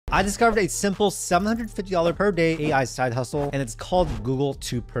I discovered a simple $750 per day AI side hustle, and it's called Google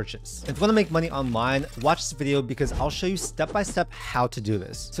to Purchase. If you want to make money online, watch this video because I'll show you step-by-step how to do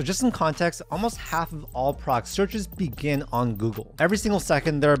this. So just in context, almost half of all product searches begin on Google. Every single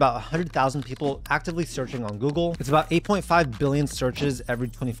second, there are about 100,000 people actively searching on Google. It's about 8.5 billion searches every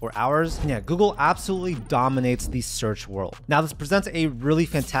 24 hours. And yeah, Google absolutely dominates the search world. Now, this presents a really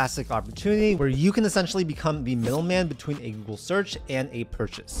fantastic opportunity where you can essentially become the middleman between a Google search and a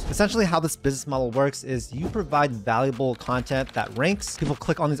purchase. Essentially, how this business model works is you provide valuable content that ranks. People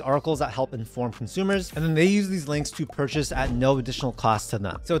click on these articles that help inform consumers, and then they use these links to purchase at no additional cost to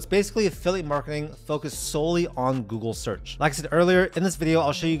them. So it's basically affiliate marketing focused solely on Google search. Like I said earlier, in this video,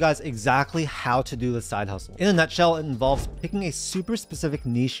 I'll show you guys exactly how to do the side hustle. In a nutshell, it involves picking a super specific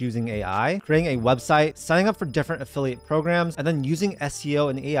niche using AI, creating a website, signing up for different affiliate programs, and then using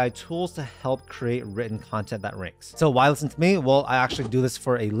SEO and AI tools to help create written content that ranks. So why listen to me? Well, I actually do this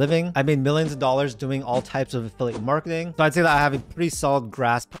for a living. I made millions of dollars doing all types of affiliate marketing. So I'd say that I have a pretty solid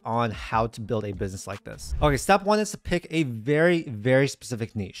grasp on how to build a business like this. Okay, step one is to pick a very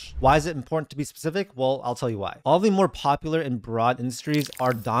specific niche. Why is it important to be specific? Well, I'll tell you why. All the more popular and broad industries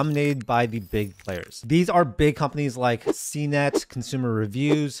are dominated by the big players. These are big companies like CNET, Consumer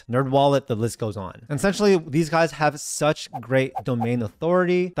Reviews, NerdWallet, the list goes on. And essentially, these guys have such great domain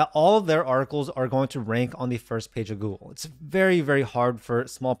authority that all of their articles are going to rank on the first page of Google. It's very hard for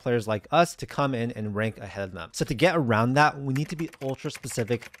small players like us to come in and rank ahead of them. So to get around that, we need to be ultra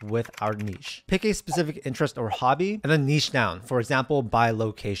specific with our niche. Pick a specific interest or hobby and then niche down, for example, by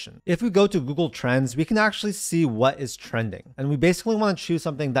location. If we go to Google Trends, we can actually see what is trending. And we basically want to choose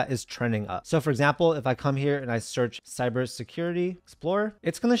something that is trending up. So for example, if I come here and I search cybersecurity explorer,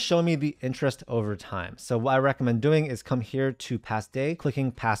 it's going to show me the interest over time. So what I recommend doing is come here to past day,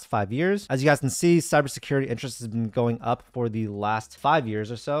 clicking past 5 years. As you guys can see, cybersecurity interest has been going up for the last 5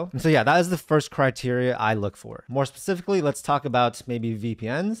 years or so. And so yeah, that is the first criteria I look for. More specifically, let's talk about maybe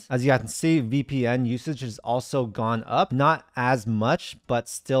VPNs. As you guys can see, VPN usage has also gone up, not as much, but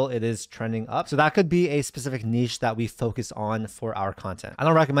still it is trending up. So that could be a specific niche that we focus on for our content. I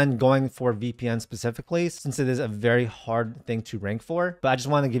don't recommend going for VPN specifically since it is a very hard thing to rank for, but I just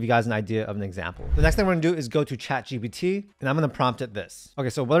want to give you guys an idea of an example. The next thing we're gonna do is go to ChatGPT and I'm gonna prompt it this. Okay,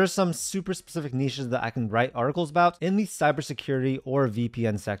 so what are some super specific niches that I can write articles about in the cybersecurity or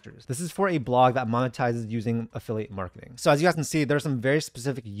VPN sectors? This is for a blog that monetizes using affiliate marketing. So as you guys can see, there are some very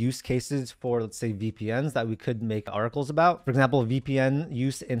specific use cases for, let's say, VPNs that we could make articles about. For example, VPN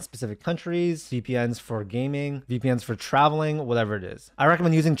use in specific countries, VPNs for gaming, VPNs for traveling, whatever it is. I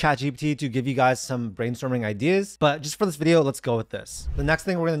recommend using ChatGPT to give you guys some brainstorming ideas, but just for this video, let's go with this. The next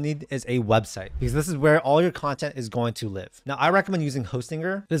thing we're gonna need is a website because this is where all your content is going to live. Now, I recommend using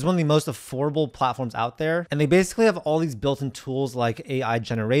Hostinger. It is one of the most affordable platforms out there, and they basically have all these built-in tools like AI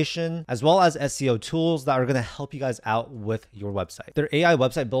generation, as well as SEO tools that are gonna help you guys out with your website. Their AI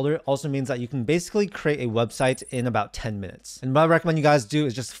website builder also means that you can basically create a website in about 10 minutes. And what I recommend you guys do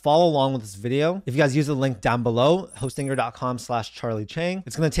is just follow along with this video. If you guys use the link down below, hostinger.com/CharlieChang,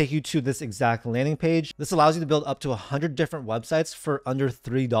 it's gonna take you to this exact landing page. This allows you to build up to 100 different websites for under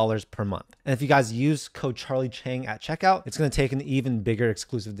 $3 per month. And if you guys use code CharlieChang at checkout, it's gonna take an even bigger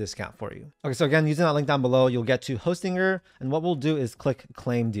exclusive discount for you. Okay, so again, using that link down below, you'll get to Hostinger, and what we'll do is click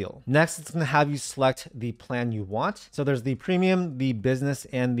claim deal. Next, it's gonna have you select the plan you want. So there's the premium, the business,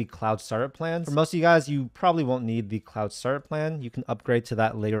 and the cloud startup plans. For most of you guys, you probably won't need the cloud startup plan. You can upgrade to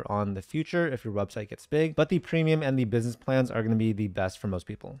that later on in the future if your website gets big, but the premium and the business plans are gonna be the best for most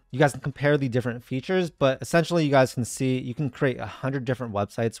people. You guys can compare the different features, but essentially you guys can see you can create 100 different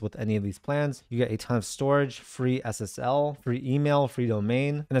websites with any of these plans. You get a ton of storage, free SSL, free email, free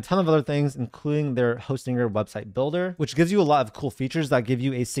domain, and a ton of other things, including their Hostinger website builder, which gives you a lot of cool features that give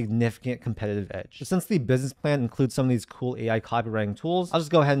you a significant competitive edge. So since the business plan includes some of these cool AI copywriting tools, I'll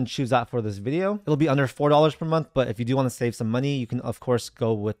just go ahead and choose that for this video. It'll be under $4 per month, but if you do want to save some money, you can of course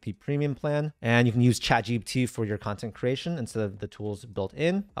go with the premium plan, and you can use ChatGPT for your content creation instead of the tools built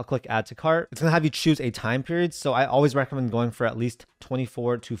in. I'll click add to cart. It's gonna have you choose a time period, so I always recommend going for at least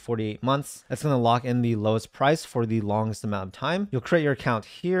 24 to 48 months. That's gonna lock in the lowest price for the longest amount of time. You'll create your account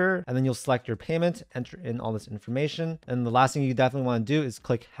here, and then you'll select your payment, enter in all this information, and the last thing you definitely want to do is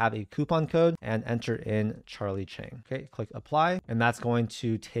click have a coupon code and enter in Charlie Chang. Okay, click apply, and that's going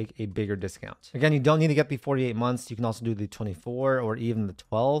to take a bigger discount. Again, you don't need to get the 48 months. You can also do the 24 or even the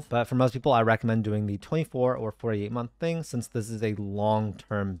 12, but for most people, I recommend doing the 24 or 48 month thing since this is a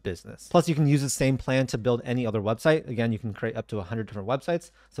long-term business. Plus, you can use the same plan to build any other website. Again, you can create up to 100 different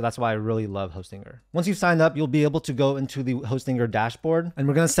websites, so that's why I really love Hostinger. Once you've signed up, you'll be able to go into the Hostinger dashboard, and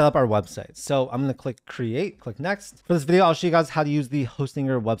we're going to set up our website. So I'm going to click create, click next. For this video, I'll show you guys how to use use the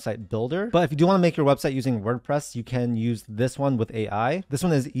Hostinger website builder. But if you do want to make your website using WordPress, you can use this one with AI. This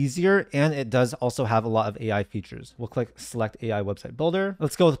one is easier and it does also have a lot of AI features. We'll click select AI website builder.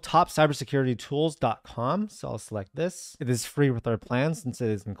 Let's go with topcybersecuritytools.com. So I'll select this. It is free with our plan since it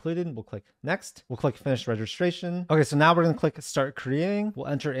is included. We'll click next. We'll click finish registration. Okay, so now we're going to click start creating. We'll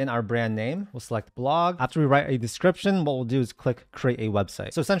enter in our brand name. We'll select blog. After we write a description, what we'll do is click create a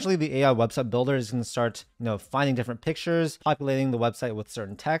website. So essentially the AI website builder is going to start, finding different pictures, populating the website with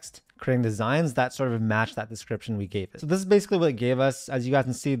certain text, creating designs that sort of match that description we gave it. So this is basically what it gave us. As you guys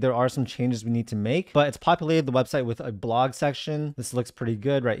can see, there are some changes we need to make, but it's populated the website with a blog section. This looks pretty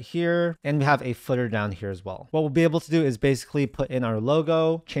good right here. And we have a footer down here as well. What we'll be able to do is basically put in our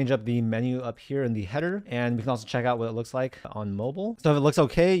logo, change up the menu up here in the header, and we can also check out what it looks like on mobile. So if it looks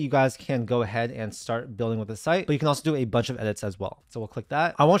okay, you guys can go ahead and start building with the site, but you can also do a bunch of edits as well. So we'll click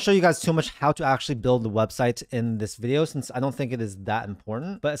that. I won't show you guys too much how to actually build the website in this video since I don't think it is that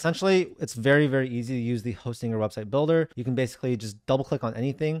important, but essentially it's very, very easy to use the Hostinger website builder. You can basically just double click on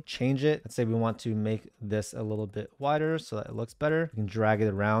anything, change it. Let's say we want to make this a little bit wider so that it looks better. We can drag it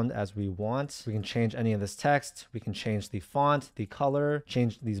around as we want. We can change any of this text. We can change the font, the color,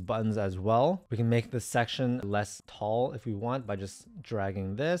 change these buttons as well. We can make this section less tall if we want by just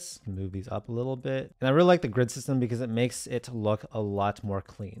dragging this. Move these up a little bit. And I really like the grid system because it makes it look a lot more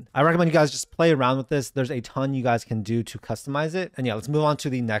clean. I recommend you guys just play around with this. There's a ton you guys can do to customize it. And yeah, let's move on to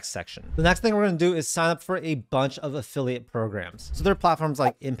the next section. The next thing we're going to do is sign up for a bunch of affiliate programs. So there are platforms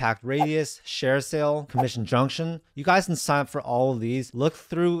like Impact Radius, ShareSale, Commission Junction. You guys can sign up for all of these, look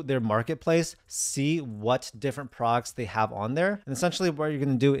through their marketplace, see what different products they have on there. And essentially what you're going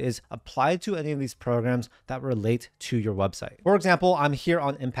to do is apply to any of these programs that relate to your website. For example, I'm here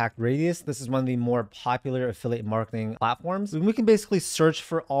on Impact Radius. This is one of the more popular affiliate marketing platforms. We can basically search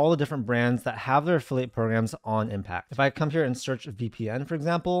for all the different brands that have their affiliate programs on Impact. If I come here and search VPN, for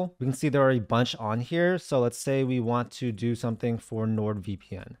example, we can see there are a bunch on here. So let's say we want to do something for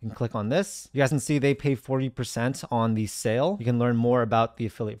NordVPN. You can click on this. You guys can see they pay 40% on the sale. You can learn more about the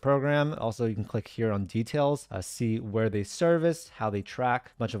affiliate program. Also, you can click here on details, see where they service, how they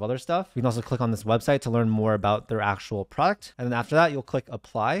track, a bunch of other stuff. You can also click on this website to learn more about their actual product. And then after that, you'll click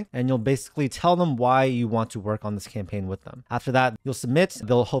apply and you'll basically tell them why you want to work on this campaign with them. After that, you'll submit.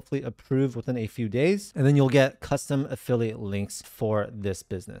 They'll hopefully approve within a few days, and then you'll get custom affiliate links for this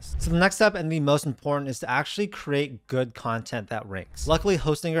business. So the next step and the most important is to actually create good content that ranks. Luckily,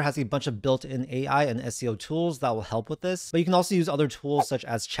 Hostinger has a bunch of built-in AI and SEO tools that will help with this, but you can also use other tools such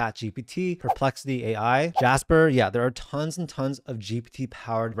as ChatGPT, Perplexity AI, Jasper. Yeah, there are tons and tons of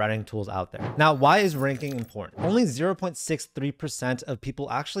GPT-powered writing tools out there. Now, why is ranking important? Only 0.63% of people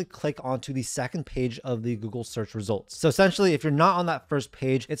actually click onto the second page of the Google search results. So essentially, if you're not on that first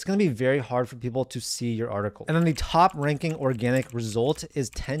page, it's going to be very hard for people to see your article. And then the top ranking organic result is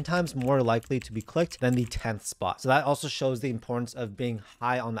 10 times more likely to be clicked than the 10th spot. So that also shows the importance of being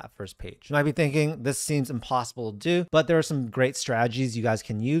high on that first page. You might be thinking this seems impossible to do, but there are some great strategies you guys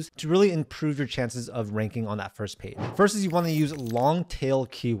can use to really improve your chances of ranking on that first page. First is you want to use long tail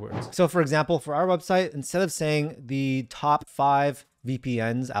keywords. So for example, for our website, instead of saying the top 5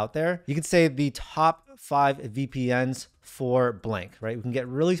 VPNs out there, you could say the top 5 VPNs for blank, right? We can get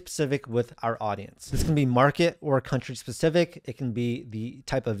really specific with our audience. This can be market or country specific. It can be the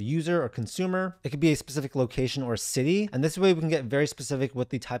type of user or consumer. It could be a specific location or city. And this way we can get very specific with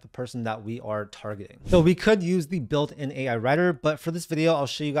the type of person that we are targeting. So we could use the built-in AI writer, but for this video, I'll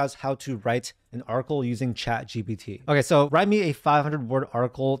show you guys how to write an article using ChatGPT. Okay, so write me a 500-word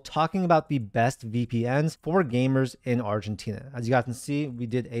article talking about the best VPNs for gamers in Argentina. As you guys can see, we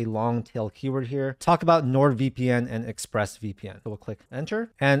did a long tail keyword here. Talk about NordVPN and ExpressVPN. So we'll click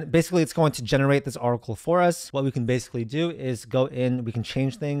enter. And basically it's going to generate this article for us. What we can basically do is go in, we can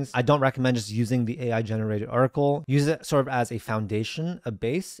change things. I don't recommend just using the AI generated article. Use it sort of as a foundation, a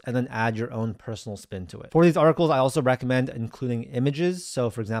base, and then add your own personal spin to it. For these articles, I also recommend including images. So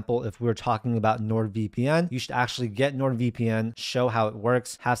for example, if we're talking about NordVPN, you should actually get NordVPN, show how it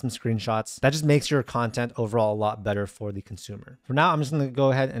works, have some screenshots. That just makes your content overall a lot better for the consumer. For now, I'm just going to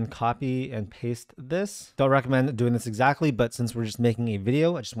go ahead and copy and paste this. Don't recommend doing this exactly, but since we're just making a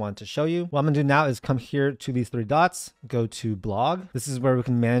video, I just wanted to show you. What I'm going to do now is come here to these 3 dots, go to blog. This is where we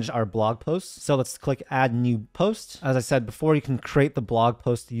can manage our blog posts. So let's click add new post. As I said before, you can create the blog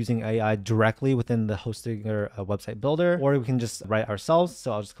post using AI directly within the Hostinger website builder, or we can just write ourselves.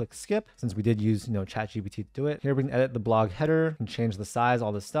 So I'll just click skip since we did use ChatGPT to do it. Here we can edit the blog header, we can change the size,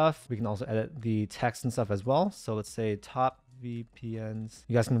 all this stuff. We can also edit the text and stuff as well. So let's say top VPNs.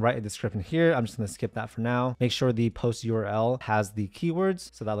 You guys can write a description here. I'm just going to skip that for now. Make sure the post URL has the keywords.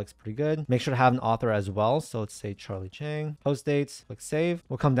 So that looks pretty good. Make sure to have an author as well. So let's say Charlie Chang. Post dates, click save.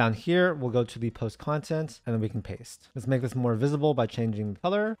 We'll come down here. We'll go to the post content and then we can paste. Let's make this more visible by changing the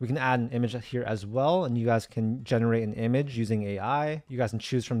color. We can add an image here as well. And you guys can generate an image using AI. You guys can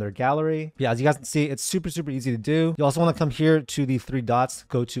choose from their gallery. But yeah, as you guys can see, it's super easy to do. You also want to come here to the three dots,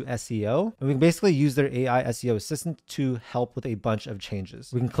 go to SEO. And we can basically use their AI SEO assistant to help with a bunch of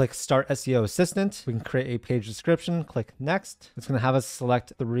changes. We can click start SEO assistant. We can create a page description, click next. It's going to have us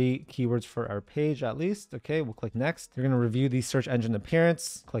select 3 keywords for our page at least. Okay, we'll click next. You're going to review the search engine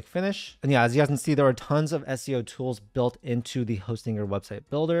appearance, click finish. And yeah, as you guys can see, there are tons of SEO tools built into the Hostinger website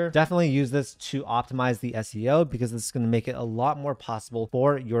builder. Definitely use this to optimize the SEO because this is going to make it a lot more possible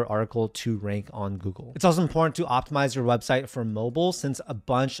for your article to rank on Google. It's also important to optimize your website for mobile since a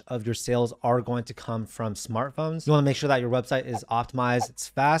bunch of your sales are going to come from smartphones. You want to make sure that your website is optimized, it's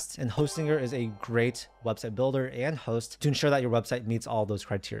fast, and Hostinger is a great website builder and host to ensure that your website meets all those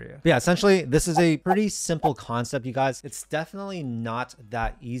criteria. But yeah, essentially, this is a pretty simple concept, you guys. It's definitely not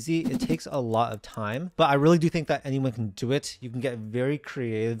that easy. It takes a lot of time, but I really do think that anyone can do it. You can get very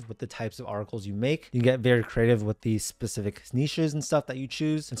creative with the types of articles you make. You can get very creative with the specific niches and stuff that you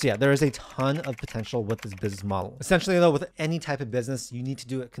choose. And so yeah, there is a ton of potential with this business model. Essentially though, with any type of business, you need to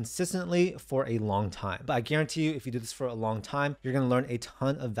do it consistently for a long time. But I guarantee you, if you do this for a long time, you're going to learn a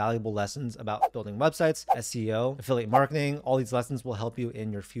ton of valuable lessons about building websites, SEO, affiliate marketing. All these lessons will help you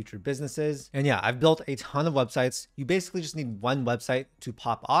in your future businesses. And yeah, I've built a ton of websites. You basically just need one website to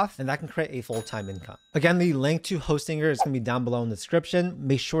pop off and that can create a full-time income. Again, the link to Hostinger is going to be down below in the description.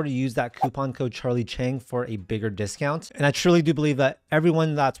 Make sure to use that coupon code Charlie Chang for a bigger discount. And I truly do believe that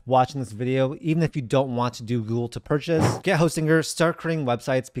everyone that's watching this video, even if you don't want to do Google to purchase, get Hostinger, start creating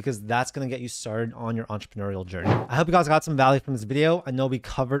websites because that's going to get you started on your entrepreneurial journey. I hope you guys got some value from this video. I know we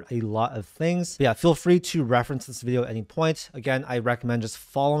covered a lot of things. But yeah, feel free to reference this video at any point. Again, I recommend just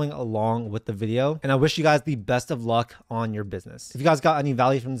following along with the video. And I wish you guys the best of luck on your business. If you guys got any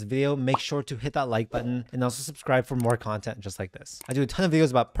value from this video, make sure to hit that like button and also subscribe for more content just like this. I do a ton of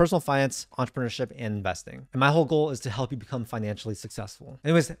videos about personal finance, entrepreneurship, and investing. And my whole goal is to help you become financially successful.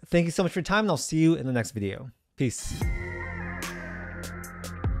 Anyways, thank you so much for your time and I'll see you in the next video. Peace.